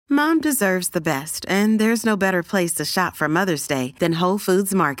Mom deserves the best, and there's no better place to shop for Mother's Day than Whole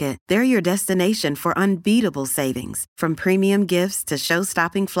Foods Market. They're your destination for unbeatable savings, from premium gifts to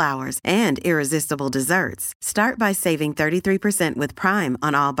show-stopping flowers and irresistible desserts. Start by saving 33% with Prime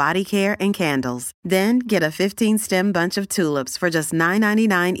on all body care and candles. Then get a 15-stem bunch of tulips for just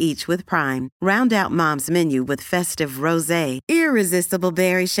 $9.99 each with Prime. Round out Mom's menu with festive rosé, irresistible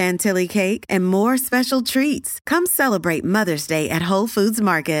berry chantilly cake, and more special treats. Come celebrate Mother's Day at Whole Foods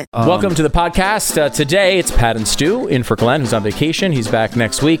Market. Welcome to the podcast. Today, it's Pat and Stu in for Glenn, who's on vacation. He's back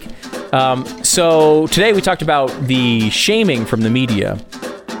next week. So today we talked about the shaming from the media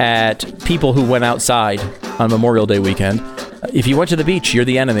at people who went outside on Memorial Day weekend. If you went to the beach, you're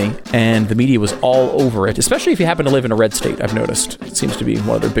the enemy, and the media was all over it, especially if you happen to live in a red state, I've noticed. It seems to be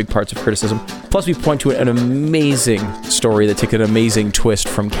one of their big parts of criticism. Plus, we point to an amazing story that took an amazing twist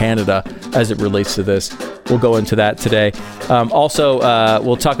from Canada as it relates to this. We'll go into that today. Also,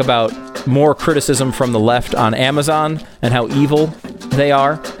 we'll talk about more criticism from the left on Amazon and how evil they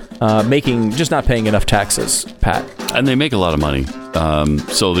are, just not paying enough taxes, Pat. And they make a lot of money,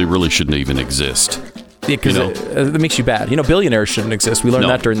 so they really shouldn't even exist. Yeah, because it makes you bad. Billionaires shouldn't exist. We learned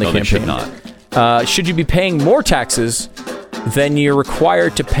that during the campaign. Should not. Should you be paying more taxes than you're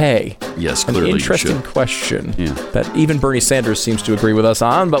required to pay? Yes, clearly An interesting you should. question that even Bernie Sanders seems to agree with us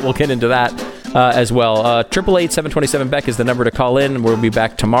on, but we'll get into that as well. 888-727-BECK is the number to call in. We'll be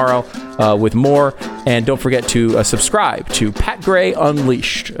back tomorrow with more. And don't forget to subscribe to Pat Gray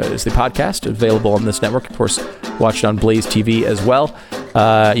Unleashed. Is the podcast available on this network. Of course, watched on Blaze TV as well.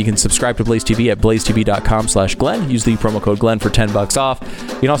 You can subscribe to Blaze TV at blazetv.com/Glenn. Use the promo code Glenn for $10 off.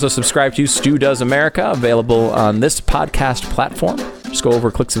 You can also subscribe to Stu Does America, available on this podcast platform. Just go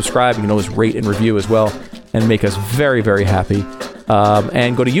over, click subscribe. You can always rate and review as well and make us very, very happy.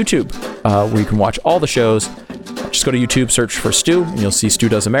 And go to YouTube, where you can watch all the shows. Just go to YouTube, search for Stu, and you'll see Stu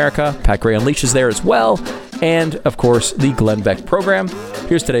Does America. Pat Gray Unleashed is there as well. And, of course, the Glenn Beck program.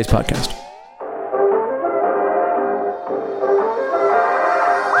 Here's today's podcast.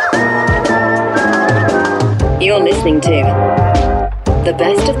 You're listening to the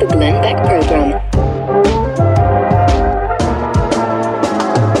best of the Glenn Beck program.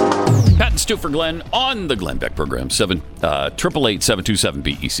 Pat and Stu for Glenn on the Glenn Beck program.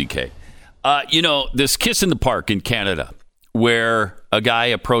 888-727-BECK. This kiss in the park in Canada, where a guy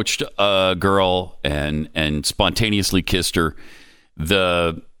approached a girl and spontaneously kissed her.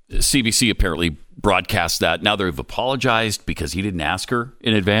 The CBC apparently broadcast that. Now they've apologized because he didn't ask her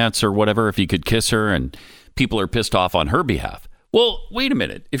in advance or whatever if he could kiss her, and people are pissed off on her behalf. Well, wait a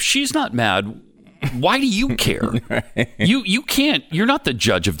minute. If she's not mad, why do you care? You can't. You're not the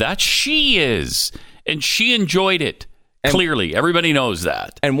judge of that. She is, and she enjoyed it. Clearly, everybody knows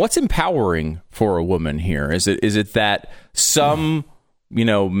that. And what's empowering for a woman here? Is it that some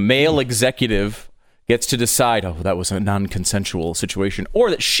male executive gets to decide, oh, that was a non-consensual situation,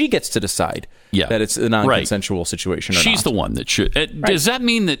 or that she gets to decide that it's a non-consensual situation? She's the one that should. Does that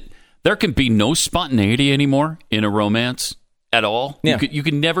mean that there can be no spontaneity anymore in a romance at all? Yeah. You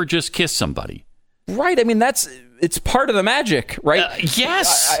can never just kiss somebody. Right. I mean, it's part of the magic, right?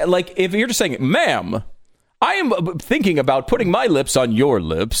 Yes. Like if you're just saying, ma'am, I am thinking about putting my lips on your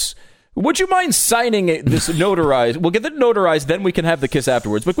lips. Would you mind signing this notarized? We'll get it notarized, then we can have the kiss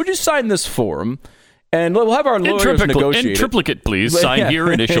afterwards. But would you sign this form? And we'll have our lawyers negotiate in triplicate, please. Sign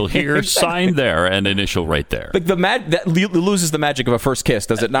here, initial here, exactly. Sign there, and initial right there. Like that loses the magic of a first kiss,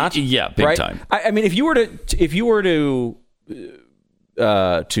 does it not? Yeah, big time. I mean, if you were to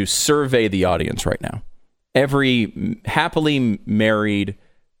survey the audience right now, every happily married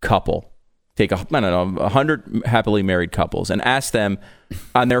couple. Take 100 happily married couples and ask them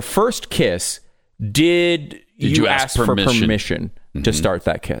on their first kiss, did you ask for permission to start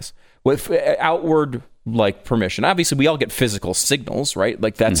that kiss? With outward permission. Obviously, we all get physical signals, right?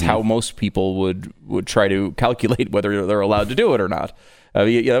 Like that's how most people would try to calculate whether they're allowed to do it or not.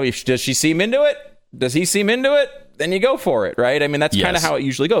 Does she seem into it? Does he seem into it? Then you go for it, right? I mean, that's kind of how it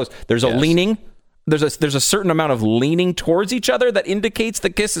usually goes. There's a leaning. There's a certain amount of leaning towards each other that indicates the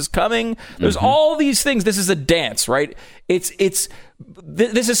kiss is coming. There's all these things. This is a dance, right?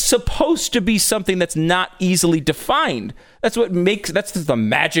 This is supposed to be something that's not easily defined. That's the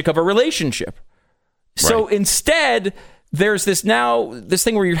magic of a relationship. Right. So instead, there's this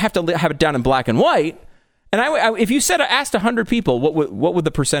thing where you have to have it down in black and white. And if you asked 100 people, what would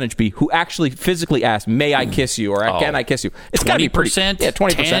the percentage be who actually physically asked, "May I kiss you?" or "Can I kiss you?" It's got to be 20%. Yeah,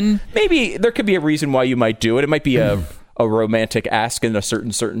 20%. Maybe there could be a reason why you might do it. It might be a romantic ask in a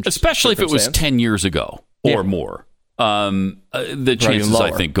certain. Especially if it was 10 years ago or more. The chances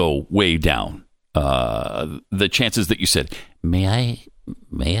I think go way down. The chances that you said, "May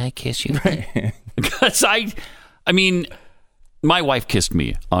may I kiss you? Because I mean, my wife kissed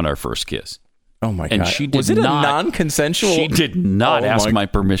me on our first kiss. Oh my and God. She did Was it not, a non-consensual? She did not ask my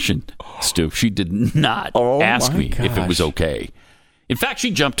permission, Stu. She did not ask me if it was okay. In fact, she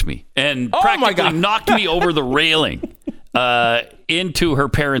jumped me and practically knocked me over the railing into her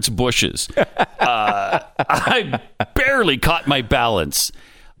parents' bushes. I barely caught my balance.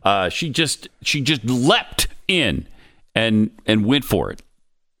 She just leapt in and went for it.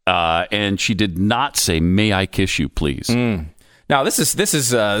 And she did not say, "May I kiss you, please?" Now this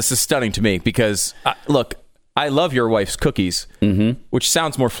is stunning to me because look, I love your wife's cookies, which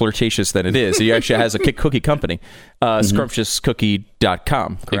sounds more flirtatious than it is. She actually has a cookie company,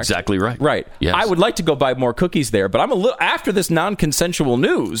 scrumptiouscookie.com. Correct? Exactly right. Right. Yes. I would like to go buy more cookies there, but I'm a little after this non-consensual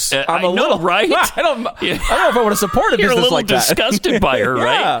news. I'm a little right. I don't know if I want to support a business like that. You're a little disgusted by her,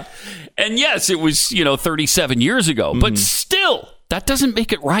 right? Yeah. And yes, it was 37 years ago, but still. That doesn't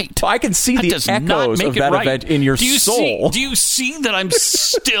make it right. Well, I can see the echoes of that event in your soul. Do you see that I'm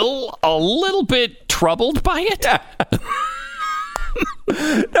still a little bit troubled by it? Yeah.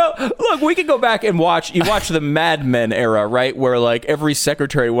 No, look, we can go back and watch. You watch the Mad Men era, right, where like every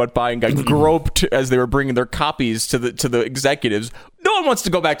secretary went by and got groped as they were bringing their copies to the executives. No one wants to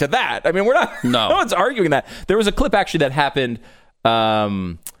go back to that. I mean, no one's arguing that. There was a clip actually that happened.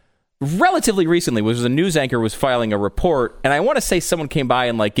 Relatively recently, was a news anchor was filing a report, and I want to say someone came by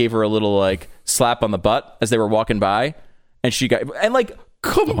and like gave her a little like slap on the butt as they were walking by, and she got like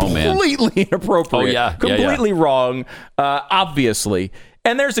completely inappropriate, completely wrong, obviously.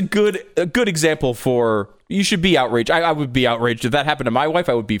 And there's a good example for you should be outraged. I would be outraged if that happened to my wife.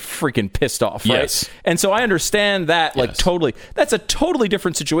 I would be freaking pissed off, right? Yes. And so I understand that totally. That's a totally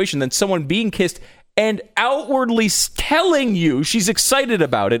different situation than someone being kissed and outwardly telling you she's excited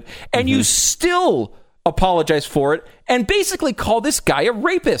about it, and you still apologize for it and basically call this guy a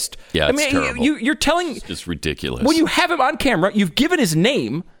rapist. Yeah, I mean, terrible. You're telling... It's just ridiculous. When you have him on camera, you've given his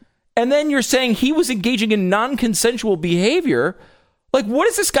name, and then you're saying he was engaging in non-consensual behavior. Like, what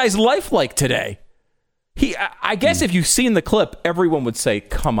is this guy's life like today? I guess if you've seen the clip, everyone would say,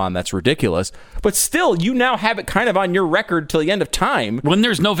 come on, that's ridiculous. But still, you now have it kind of on your record till the end of time. When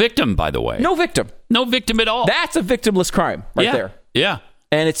there's no victim, by the way. No victim. No victim at all. That's a victimless crime there. Yeah.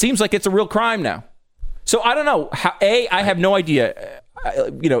 And it seems like it's a real crime now. So I don't know. I have no idea.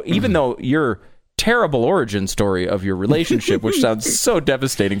 Even though your terrible origin story of your relationship, which sounds so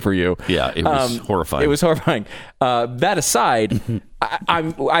devastating for you. Yeah, it was horrifying. It was horrifying. That aside,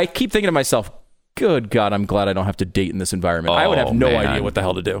 I keep thinking to myself, good God, I'm glad I don't have to date in this environment. I would have no idea what the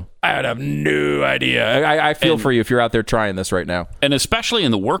hell to do. I would have no idea. I feel for you if you're out there trying this right now. And especially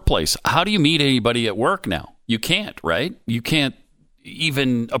in the workplace, how do you meet anybody at work now? You can't, right? You can't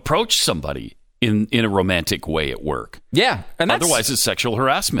even approach somebody in a romantic way at work. Yeah. And otherwise it's sexual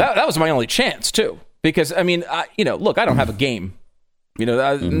harassment. That was my only chance, too. Because, I mean, look, I don't have a game.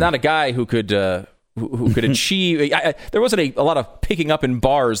 Not a guy who could... who could achieve. There wasn't a lot of picking up in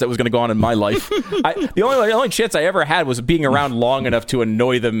bars that was going to go on in my life. The only chance I ever had was being around long enough to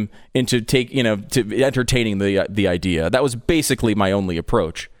annoy them into to entertaining the idea. That was basically my only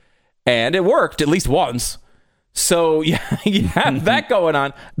approach, and it worked at least once. So yeah, you have that going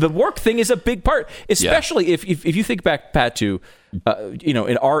on. The work thing is a big part, especially if you think back, Pat, to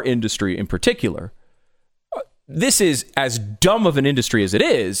in our industry in particular. This is as dumb of an industry as it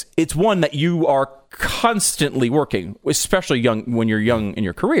is. It's one that you are constantly working, especially when you're young in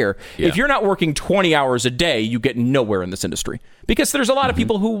your career. Yeah. If you're not working 20 hours a day, you get nowhere in this industry because there's a lot of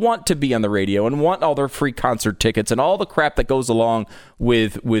people who want to be on the radio and want all their free concert tickets and all the crap that goes along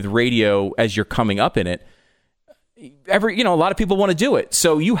with radio as you're coming up in it. A lot of people want to do it.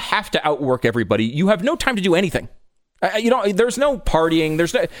 So you have to outwork everybody. You have no time to do anything. There's no partying.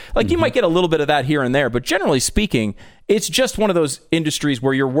 There's no, you might get a little bit of that here and there, but generally speaking, it's just one of those industries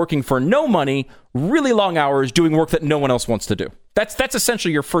where you're working for no money, really long hours, doing work that no one else wants to do. That's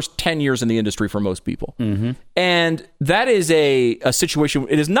essentially your first 10 years in the industry for most people. Mm-hmm. And that is a situation.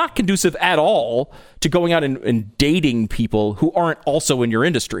 It is not conducive at all to going out and dating people who aren't also in your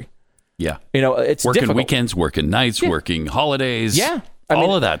industry. Yeah. It's working difficult. Weekends, working nights, working holidays. Yeah.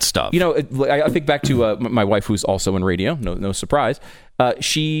 All of that stuff. I think back to my wife, who's also in radio. No surprise.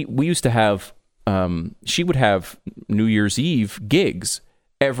 We used to have. She would have New Year's Eve gigs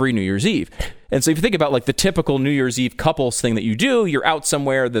every New Year's Eve, and so if you think about the typical New Year's Eve couples thing that you do, you're out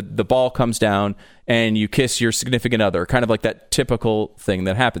somewhere, the ball comes down, and you kiss your significant other, kind of like that typical thing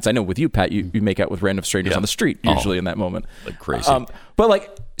that happens. I know with you, Pat, you make out with random strangers on the street usually in that moment, like crazy.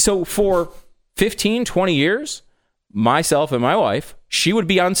 So for 15, 20 years. Myself and my wife, she would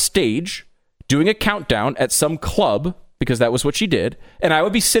be on stage doing a countdown at some club because that was what she did. And I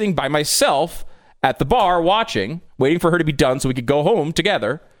would be sitting by myself at the bar watching, waiting for her to be done so we could go home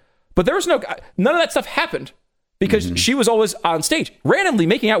together. But there was none of that stuff happened because she was always on stage, randomly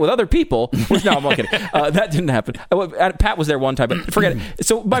making out with other people. Which, no, I'm not kidding. That didn't happen. Pat was there one time, but forget it.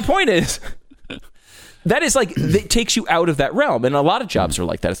 So my point is, that is like, it takes you out of that realm. And a lot of jobs are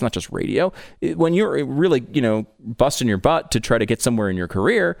like that. It's not just radio. When you're really, busting your butt to try to get somewhere in your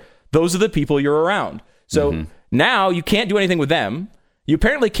career, those are the people you're around. So now you can't do anything with them. You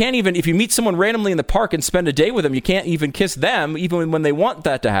apparently can't even, if you meet someone randomly in the park and spend a day with them, you can't even kiss them, even when they want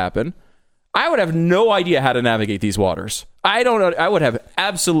that to happen. I would have no idea how to navigate these waters. I don't know. I would have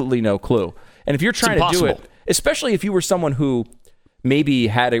absolutely no clue. And if you're trying to do it, especially if you were someone who maybe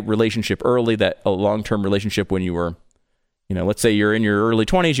had a relationship early, a long-term relationship when you were, let's say you're in your early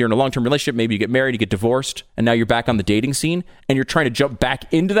 20s, you're in a long-term relationship, maybe you get married, you get divorced, and now you're back on the dating scene, and you're trying to jump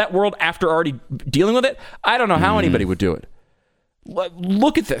back into that world after already dealing with it. I don't know how anybody would do it.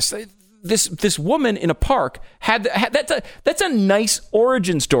 Look at this. This woman in a park had that's a nice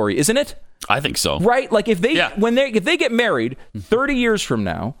origin story, isn't it? I think so. Right? Like if they get married 30 years from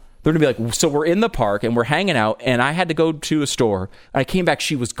now, they're going to be like, so we're in the park and we're hanging out and I had to go to a store and I came back,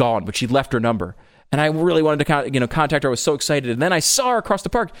 she was gone, but she left her number. And I really wanted to contact her. I was so excited. And then I saw her across the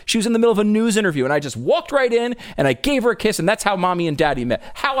park. She was in the middle of a news interview and I just walked right in and I gave her a kiss and that's how mommy and daddy met.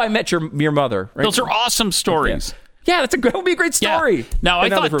 How I met your mother. Right? Those are awesome stories. Yeah, that would be a great story. Yeah. Now, I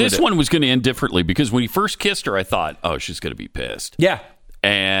thought this one was going to end differently because when he first kissed her, I thought, oh, she's going to be pissed. Yeah.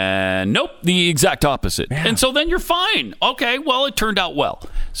 And nope, the exact opposite. Yeah. And so then you're fine. Okay, well, it turned out well.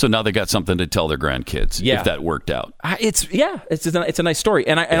 So now they got something to tell their grandkids if that worked out. It's a nice story.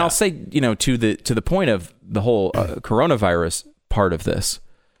 And I'll say, to the point of the whole coronavirus part of this,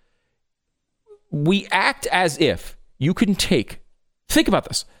 we act as if you can think about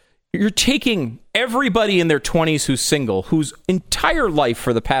this. You're taking everybody in their 20s who's single, whose entire life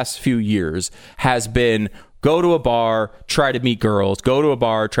for the past few years has been go to a bar, try to meet girls, go to a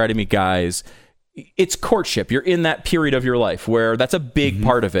bar, try to meet guys. It's courtship. You're in that period of your life where that's a big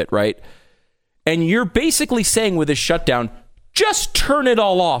part of it, right? And you're basically saying with this shutdown, just turn it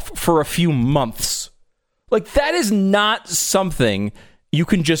all off for a few months. Like, that is not something you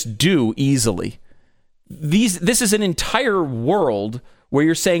can just do easily. This is an entire world where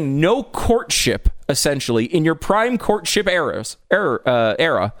you're saying no courtship, essentially, in your prime courtship era,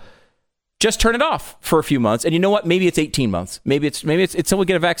 just turn it off for a few months. And you know what? Maybe it's 18 months. Maybe it's until we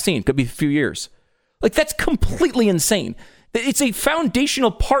get a vaccine. Could be a few years. Like, that's completely insane. It's a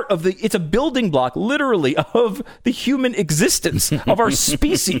foundational part of it's a building block, literally, of the human existence, of our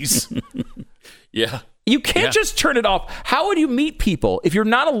species. Yeah. You can't just turn it off. How would you meet people if you're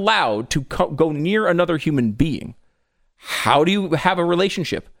not allowed to go near another human being? How do you have a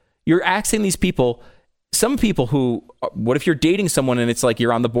relationship? You're asking these people, some people who, what if you're dating someone and it's like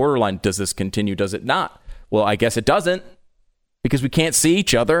you're on the borderline? Does this continue? Does it not? Well, I guess it doesn't because we can't see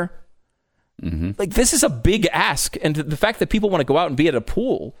each other. Like, this is a big ask. And the fact that people want to go out and be at a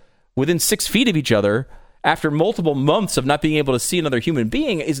pool within 6 feet of each other after multiple months of not being able to see another human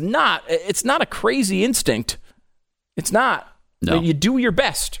being it's not a crazy instinct. It's not. No. I mean, you do your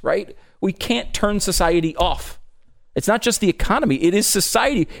best, right? We can't turn society off. It's not just the economy. It is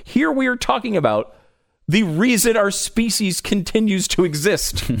society. Here we are talking about the reason our species continues to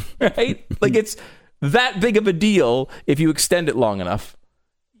exist, right? Like, it's that big of a deal if you extend it long enough.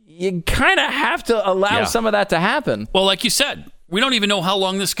 You kind of have to allow some of that to happen. Well, like you said, we don't even know how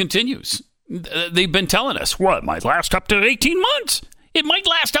long this continues. They've been telling us, well, it might last up to 18 months. It might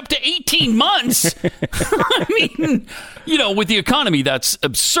last up to 18 months. I mean, with the economy, that's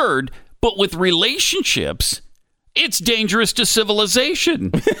absurd. But with relationships, it's dangerous to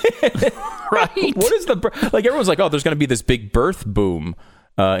civilization. Right? What is everyone's like, oh, there's going to be this big birth boom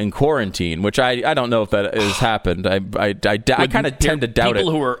in quarantine, which I don't know if that has happened. I kind of tend to doubt it.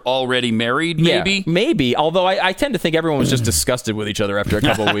 People who are already married, maybe? Yeah, maybe. Although I tend to think everyone was just disgusted with each other after a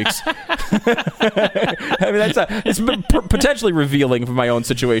couple of weeks. I mean, it's potentially revealing from my own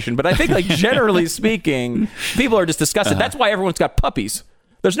situation. But I think, like, generally speaking, people are just disgusted. That's why everyone's got puppies.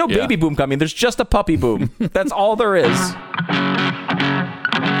 There's no baby boom coming. There's just a puppy boom. That's all there is.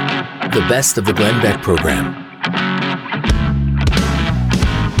 The best of the Glenn Beck program.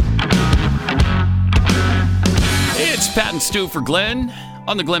 It's Pat and Stu for Glenn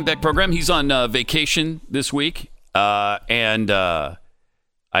on the Glenn Beck program. He's on vacation this week, and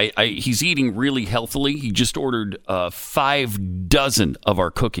he's eating really healthily. He just ordered 5 dozen of our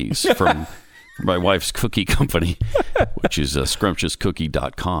cookies from my wife's cookie company, which is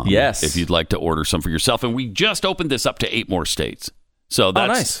scrumptiouscookie.com. Yes. If you'd like to order some for yourself. And we just opened this up to 8 more states. So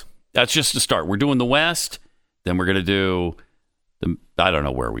that's nice. That's just a start. We're doing the West. Then we're going to do, I don't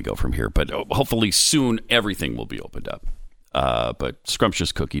know where we go from here, but hopefully soon everything will be opened up. But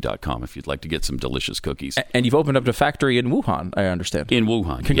scrumptiouscookie.com if you'd like to get some delicious cookies. And you've opened up a factory in Wuhan, I understand. In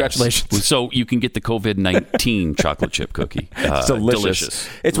Wuhan. Congratulations. Yes. So you can get the COVID-19 chocolate chip cookie. It's delicious.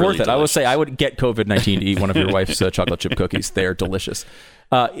 It's really worth it. Delicious. I will say I would get COVID-19 to eat one of your wife's chocolate chip cookies. They're delicious.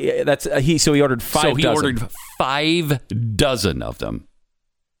 He ordered 5 dozen. He ordered 5 dozen of them.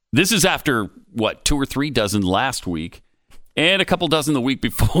 This is after, 2 or 3 dozen last week and a couple dozen the week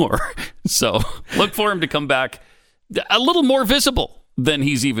before. So look for him to come back a little more visible than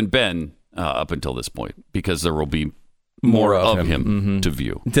he's even been up until this point, because there will be more of him to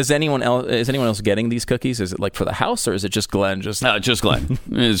view. Is anyone else getting these cookies? Is it like for the house, or is it just Glenn? Just Glenn.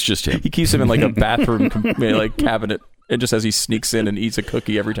 It's just him. He keeps them in like a bathroom cabinet, and just as he sneaks in and eats a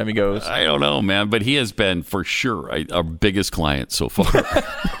cookie every time he goes. I don't know, man, but he has been for sure our biggest client so far.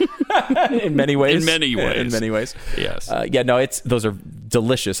 In many ways. Yes. Those are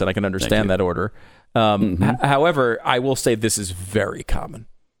delicious, and I can understand that order. However, I will say this is very common.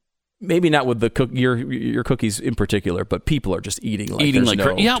 Maybe not with your cookies in particular, but people are just eating like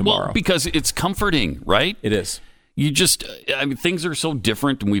tomorrow. Well, because it's comforting, right? It is. Things are so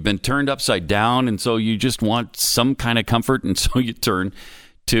different, and we've been turned upside down, and so you just want some kind of comfort, and so you turn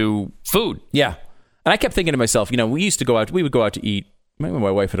to food. Yeah. And I kept thinking to myself, we would go out to eat. My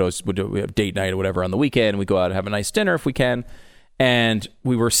wife would have date night or whatever on the weekend, and we'd go out and have a nice dinner if we can. And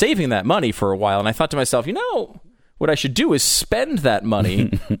we were saving that money for a while, and I thought to myself, what I should do is spend that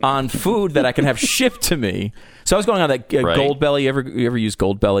money on food that I can have shipped to me. So I was going on that Goldbelly. You ever use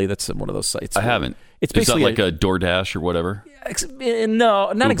Goldbelly? That's one of those sites. I haven't. It's basically like a DoorDash or whatever?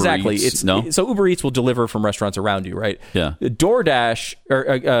 No, not Uber exactly. Eats, So Uber Eats will deliver from restaurants around you, right? Yeah. DoorDash,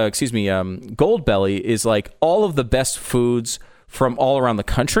 Goldbelly is like all of the best foods from all around the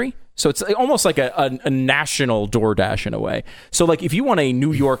country. So it's almost like a national DoorDash in a way. So like if you want a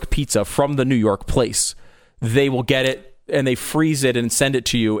New York pizza from the New York place, they will get it and they freeze it and send it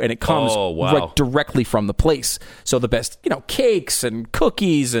to you, and it comes directly from the place. So the best, cakes and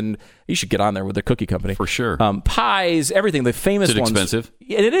cookies, and you should get on there with the cookie company for sure. Pies, everything, the famous ones. Is it expensive?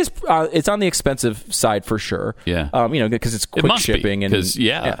 It is. It's on the expensive side for sure. Yeah. Because it's quick shipping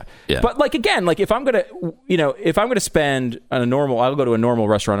yeah. But if I'm gonna spend on a normal, I'll go to a normal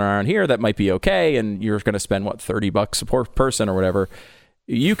restaurant around here that might be okay, and you're gonna spend $30 per person or whatever.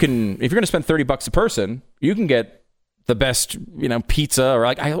 If you're gonna spend $30 a person, you can get the best, pizza, or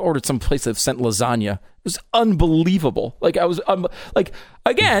I ordered some place that sent lasagna. It was unbelievable.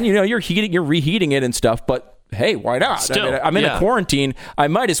 Again, you're reheating it and stuff, but hey, why not? Still, I'm in a quarantine. I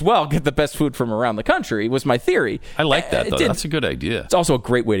might as well get the best food from around the country, was my theory. I like that, though. That's a good idea. It's also a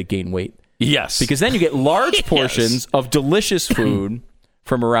great way to gain weight. Yes. Because then you get large portions of delicious food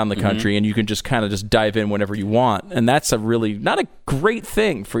from around the country, and you can just kind of just dive in whenever you want. And that's not a great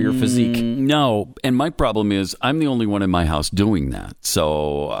thing for your physique. No. And my problem is I'm the only one in my house doing that.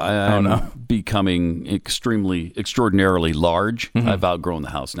 So I'm becoming extraordinarily large. I've outgrown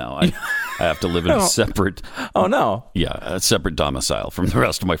the house now. I have to live in a separate... Oh, no. Yeah, a separate domicile from the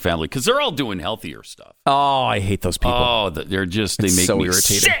rest of my family, because they're all doing healthier stuff. Oh, I hate those people. Oh, they make me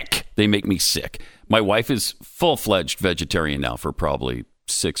sick. They make me sick. My wife is full-fledged vegetarian now for probably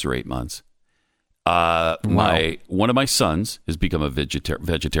 6 or 8 months. One of my sons has become a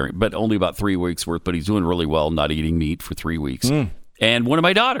vegetarian, but only about 3 weeks worth, but he's doing really well, not eating meat for 3 weeks. And one of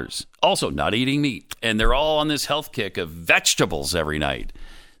my daughters also not eating meat. And they're all on this health kick of vegetables every night.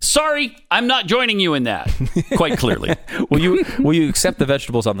 Sorry, I'm not joining you in that, quite clearly. Will you accept the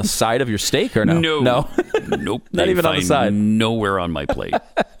vegetables on the side of your steak or no? No. Nope. Not even on the side. Nowhere on my plate.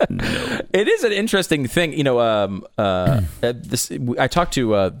 No. It is an interesting thing. I talked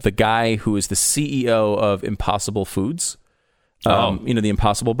to the guy who is the CEO of Impossible Foods. The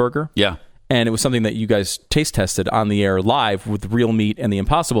Impossible Burger. Yeah. And it was something that you guys taste tested on the air live with real meat and the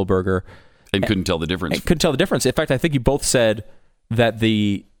Impossible Burger. And couldn't tell the difference. In fact, I think you both said that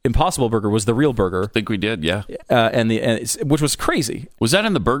the Impossible Burger was the real burger. I think we did, yeah. Which was crazy. Was that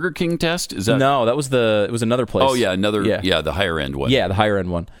in the Burger King test? No, it was another place. Oh, yeah, the higher end one. Yeah, the higher end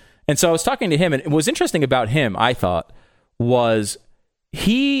one. And so I was talking to him, and what was interesting about him, I thought, was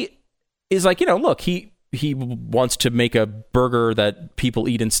he is like, look, he wants to make a burger that people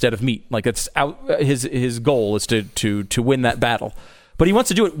eat instead of meat. Like that's his goal is to win that battle. But he wants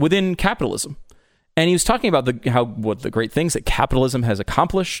to do it within capitalism. And he was talking about the great things that capitalism has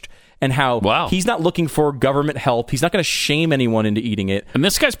accomplished, and how he's not looking for government help. He's not going to shame anyone into eating it. And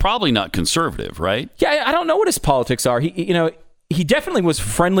this guy's probably not conservative, right? Yeah, I don't know what his politics are. He definitely was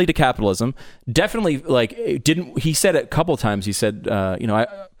friendly to capitalism. Definitely, he said it a couple of times. He said,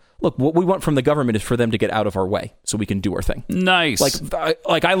 look, what we want from the government is for them to get out of our way so we can do our thing. Nice.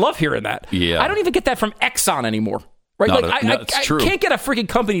 Like I love hearing that. Yeah. I don't even get that from Exxon anymore. Right? I can't get a freaking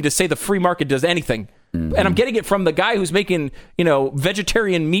company to say the free market does anything. Mm-hmm. And I'm getting it from the guy who's making,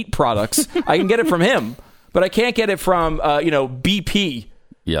 vegetarian meat products. I can get it from him, but I can't get it from, BP.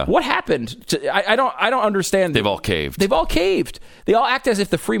 Yeah. What happened? I don't understand. They've all caved. They all act as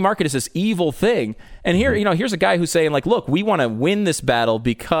if the free market is this evil thing. And here, here's a guy who's saying like, look, we want to win this battle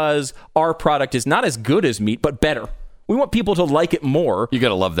because our product is not as good as meat, but better. We want people to like it more. You got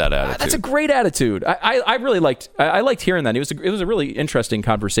to love that attitude. That's a great attitude. I really liked hearing that. It was a really interesting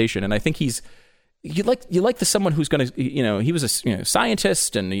conversation. And I think you like someone who's going to, he was a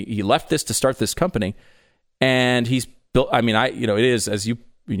scientist and he left this to start this company and he's built, it is, as you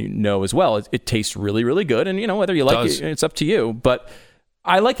know as well, it tastes really, really good. And, whether you like it, it's up to you. But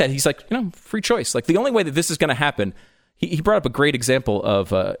I like that. He's like, free choice. Like the only way that this is going to happen, he brought up a great example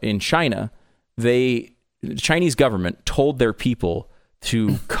of in China, the Chinese government told their people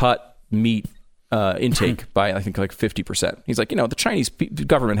to cut meat intake by, I think, like 50%. He's like, the Chinese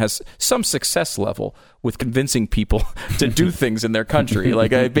government has some success level with convincing people to do things in their country.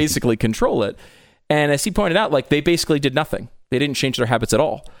 Like, I basically control it. And as he pointed out, like, they basically did nothing. They didn't change their habits at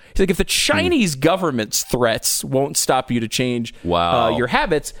all. He's like, if the Chinese government's threats won't stop you to change your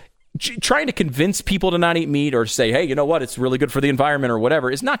habits, trying to convince people to not eat meat or say, hey, you know what, it's really good for the environment or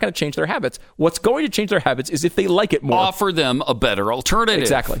whatever, is not going to change their habits. What's going to change their habits is if they like it more. Offer them a better alternative.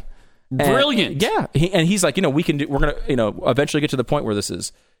 Exactly. Brilliant. And he's like, we're going to, eventually get to the point where this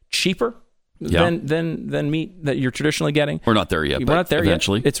is cheaper than meat that you're traditionally getting. We're not there yet. We're not there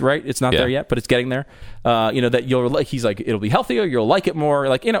eventually. Yet. It's right. It's not there yet, but it's getting there. That you'll like. He's like, it'll be healthier. You'll like it more.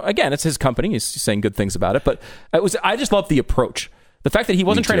 Like, again, it's his company. He's saying good things about it. But I just love the approach. The fact that he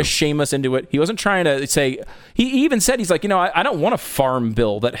wasn't trying to shame us into it. He wasn't trying to say. He even said, he's like, I don't want a farm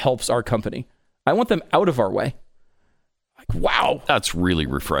bill that helps our company. I want them out of our way. Like, wow, that's really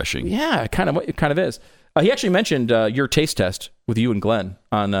refreshing. Yeah, it kind of is. He actually mentioned your taste test with you and Glenn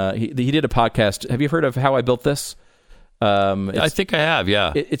on. He did a podcast. Have you heard of How I Built This? I think I have.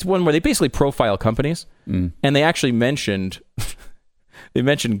 Yeah, it's one where they basically profile companies, and they actually mentioned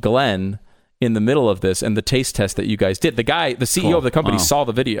Glenn in the middle of this and the taste test that you guys did. The CEO of the company saw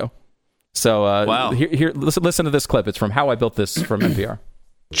the video. So here, listen to this clip. It's from How I Built This from NPR.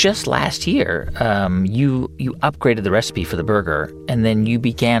 Just last year, you upgraded the recipe for the burger, and then you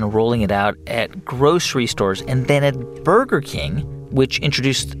began rolling it out at grocery stores and then at Burger King, which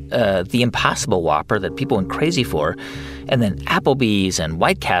introduced the Impossible Whopper that people went crazy for, and then Applebee's and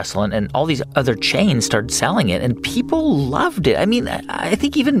White Castle and all these other chains started selling it, and people loved it. I mean, I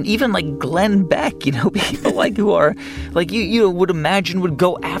think even like Glenn Beck, people like who are like you would imagine would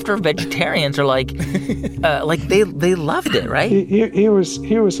go after vegetarians or like they loved it, right? He was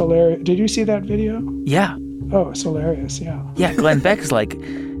hilarious. Did you see that video? Yeah. Oh, it's hilarious. Yeah. Yeah, Glenn Beck is like,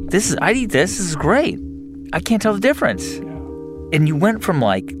 I'd eat this. This is great. I can't tell the difference. Yeah. And you went from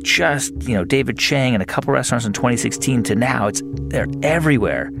like just, David Chang and a couple restaurants in 2016 to now they're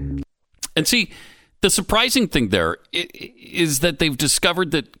everywhere. And see, the surprising thing there is that they've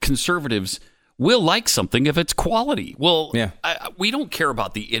discovered that conservatives will like something if it's quality. Well, we don't care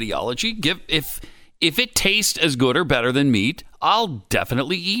about the ideology. If it tastes as good or better than meat, I'll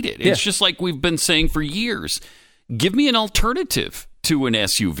definitely eat it. It's just like we've been saying for years. Give me an alternative to an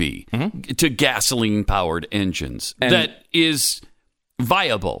SUV, to gasoline-powered engines that is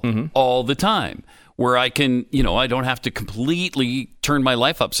viable all the time, where I can, I don't have to completely turn my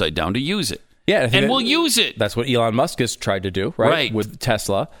life upside down to use it. Yeah, and we'll use it. That's what Elon Musk has tried to do, right? With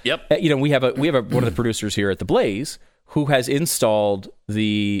Tesla. Yep. We have one of the producers here at The Blaze who has installed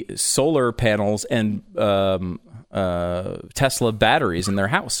the solar panels and Tesla batteries in their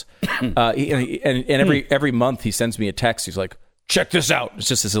house. And every month he sends me a text. He's like, check this out. It's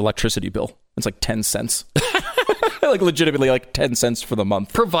just his electricity bill. It's like 10 cents. Like legitimately like 10 cents for the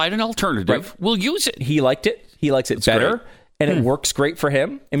month. Provide an alternative. Right. We'll use it. He liked it. He likes it better. Great. And it works great for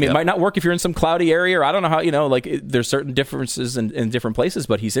him. I mean, it might not work if you're in some cloudy area, or I don't know how, there's certain differences in different places,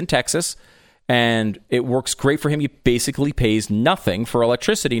 but he's in Texas and it works great for him. He basically pays nothing for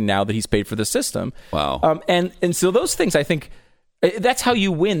electricity now that he's paid for the system. Wow. And so those things, I think, that's how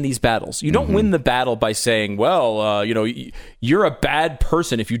you win these battles. You don't win the battle by saying, well, you're a bad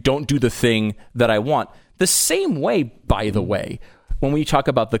person if you don't do the thing that I want. The same way, by the way, when we talk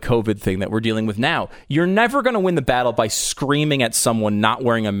about the COVID thing that we're dealing with now, you're never going to win the battle by screaming at someone not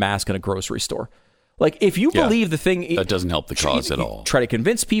wearing a mask in a grocery store. Like, if you believe the thing... That doesn't help the cause at all. Try to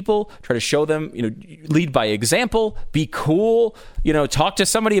convince people, try to show them, lead by example, be cool, talk to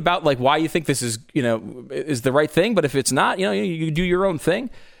somebody about, like, why you think this is, is the right thing. But if it's not, you do your own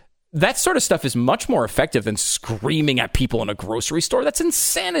thing. that sort of stuff is much more effective than screaming at people in a grocery store. That's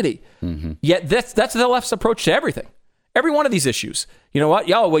insanity. Yet that's the left's approach to everything. Every one of these issues. You know what?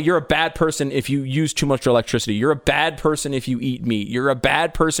 Well, you're a bad person if you use too much electricity. You're a bad person if you eat meat. You're a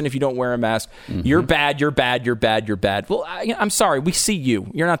bad person if you don't wear a mask. You're bad, you're bad, you're bad, you're bad. Well, I'm sorry. We see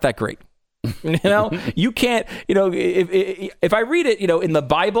you. You're not that great. You can't, if I read it, in the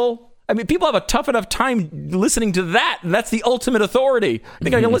Bible, I mean, people have a tough enough time listening to that. And that's the ultimate authority. I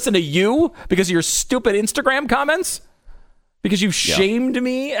think I can listen to you because of your stupid Instagram comments? Because you've shamed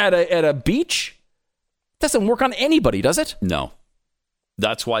me at a beach? Doesn't work on anybody, does it? No.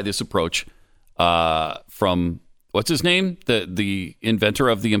 That's why this approach from, what's his name? The inventor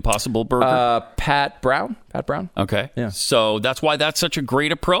of the Impossible Burger? Pat Brown. Okay. Yeah. So that's why that's such a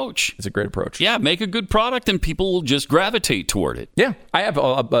great approach. It's a great approach. Yeah, make a good product and people will just gravitate toward it. Yeah. I have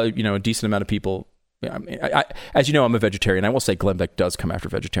a decent amount of people. As you know, I'm a vegetarian. I will say Glenn Beck does come after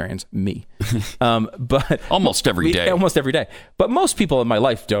vegetarians. Me. But almost every day. Almost every day. But most people in my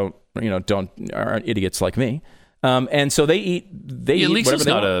life aren't idiots like me. And so they eat. Lisa's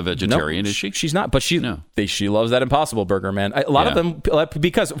not a vegetarian, is she? She's not. But she loves that Impossible Burger, man. A lot of them,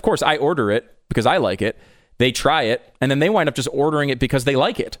 because of course I order it because I like it. They try it, and then they wind up just ordering it because they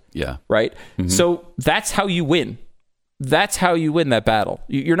like it. Yeah. Right. So that's how you win. That's how you win that battle.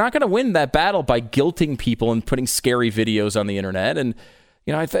 You're not going to win that battle by guilting people and putting scary videos on the internet. And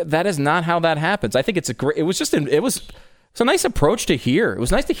that is not how that happens. I think it's it's a nice approach to hear. It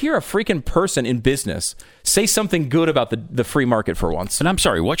was nice to hear a freaking person in business say something good about the free market for once. And I'm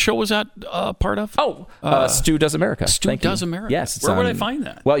sorry, what show was that part of? Stu Does America. Stu Does America. Yes. Where would I find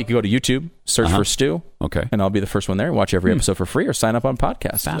that? Well, you can go to YouTube, search for Stu. Okay. And I'll be the first one there. Watch every episode for free or sign up on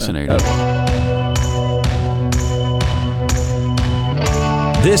podcast. Fascinating.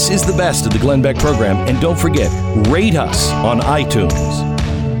 This is the best of the Glenn Beck program, and don't forget, rate us on iTunes.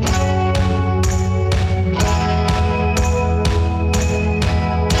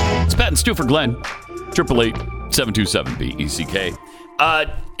 It's Pat and Stu for Glenn. 888-727-BECK.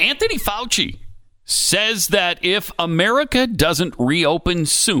 Anthony Fauci says that if America doesn't reopen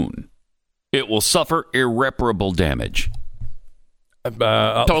soon, it will suffer irreparable damage.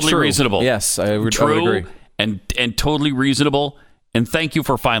 Totally reasonable. Yes, I would agree. And totally reasonable. And thank you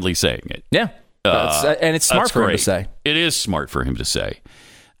for finally saying it. Yeah. And it's smart for him to say. It is smart for him to say.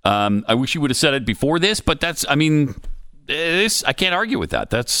 I wish he would have said it before this, but I can't argue with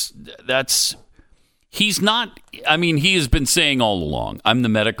that. He's not, he has been saying all along, I'm the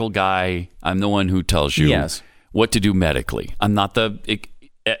medical guy. I'm the one who tells you what to do medically. I'm not the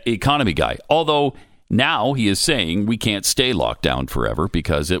economy guy. Although now he is saying we can't stay locked down forever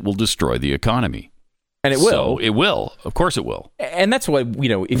because it will destroy the economy. And it will. So it will. Of course it will. And that's why,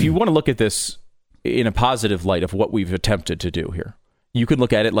 if you want to look at this in a positive light of what we've attempted to do here, you could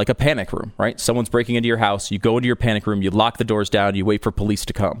look at it like a panic room, right? Someone's breaking into your house. You go into your panic room. You lock the doors down. You wait for police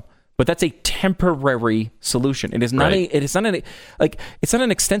to come. But that's a temporary solution. It is not it's not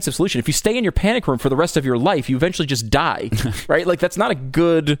an extensive solution. If you stay in your panic room for the rest of your life, you eventually just die, right? It's not a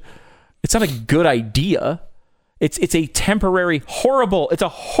good idea. It's a temporary,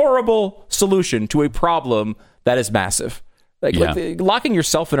 horrible solution to a problem that is massive. Locking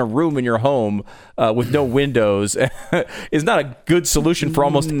yourself in a room in your home with no windows is not a good solution for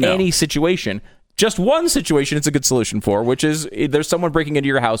almost any situation. Just one situation it's a good solution for, which is there's someone breaking into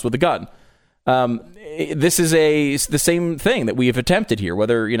your house with a gun. This is the same thing that we have attempted here.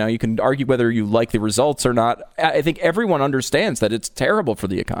 Whether you can argue whether you like the results or not, I think everyone understands that it's terrible for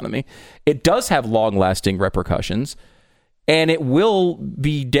the economy. It does have long-lasting repercussions, and it will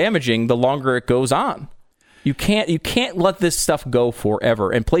be damaging the longer it goes on. You can't let this stuff go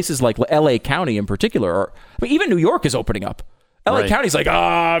forever. And places like L.A. County in particular, even New York is opening up. LA County's like,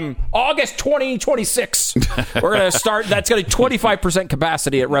 August 2026. We're going to start. That's got a 25%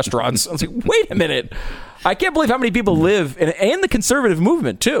 capacity at restaurants. I was like, wait a minute. I can't believe how many people live, and the conservative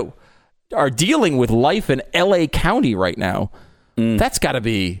movement, too, are dealing with life in LA County right now. That's got to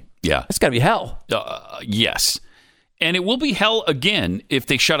be, that's got to be hell. Yes. And it will be hell again if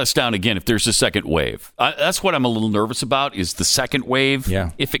they shut us down again, if there's a second wave. That's what I'm a little nervous about, is the second wave,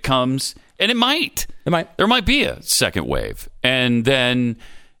 if it comes. And it might. There might be a second wave. And then,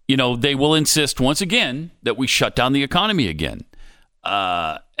 they will insist once again that we shut down the economy again.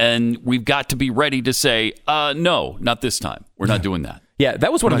 And we've got to be ready to say, no, not this time. We're not doing that. Yeah,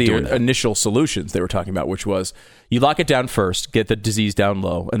 that was one of the initial solutions they were talking about, which was you lock it down first, get the disease down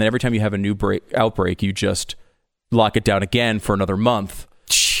low, and then every time you have a new outbreak, you just lock it down again for another month.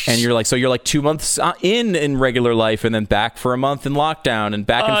 And you're like 2 months in regular life, and then back for a month in lockdown, and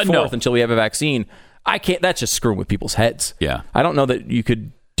back and forth until we have a vaccine. That's just screwing with people's heads. Yeah. I don't know that you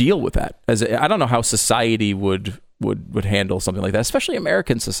could deal with that. I don't know how society would handle something like that, especially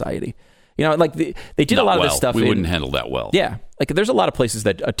American society. You know, like they did a lot of this stuff. We wouldn't handle that well. Yeah, like there's a lot of places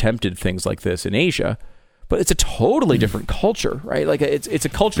that attempted things like this in Asia, but it's a totally different culture, right? Like it's a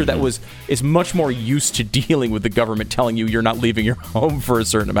culture that is much more used to dealing with the government telling you you're not leaving your home for a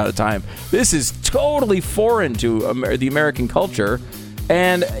certain amount of time. This is totally foreign to the American culture.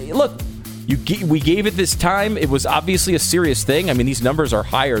 And look, we gave it this time. It was obviously a serious thing. I mean, these numbers are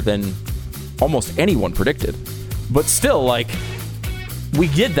higher than almost anyone predicted. But still, like, we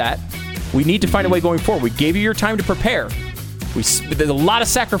did that. We need to find a way going forward. We gave you your time to prepare. There's a lot of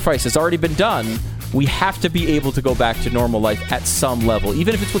sacrifice that's already been done. We have to be able to go back to normal life at some level,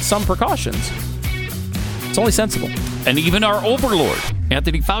 even if it's with some precautions. It's only sensible. And even our overlord,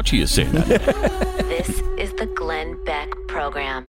 Anthony Fauci, is saying that. This is the Glenn Beck Program.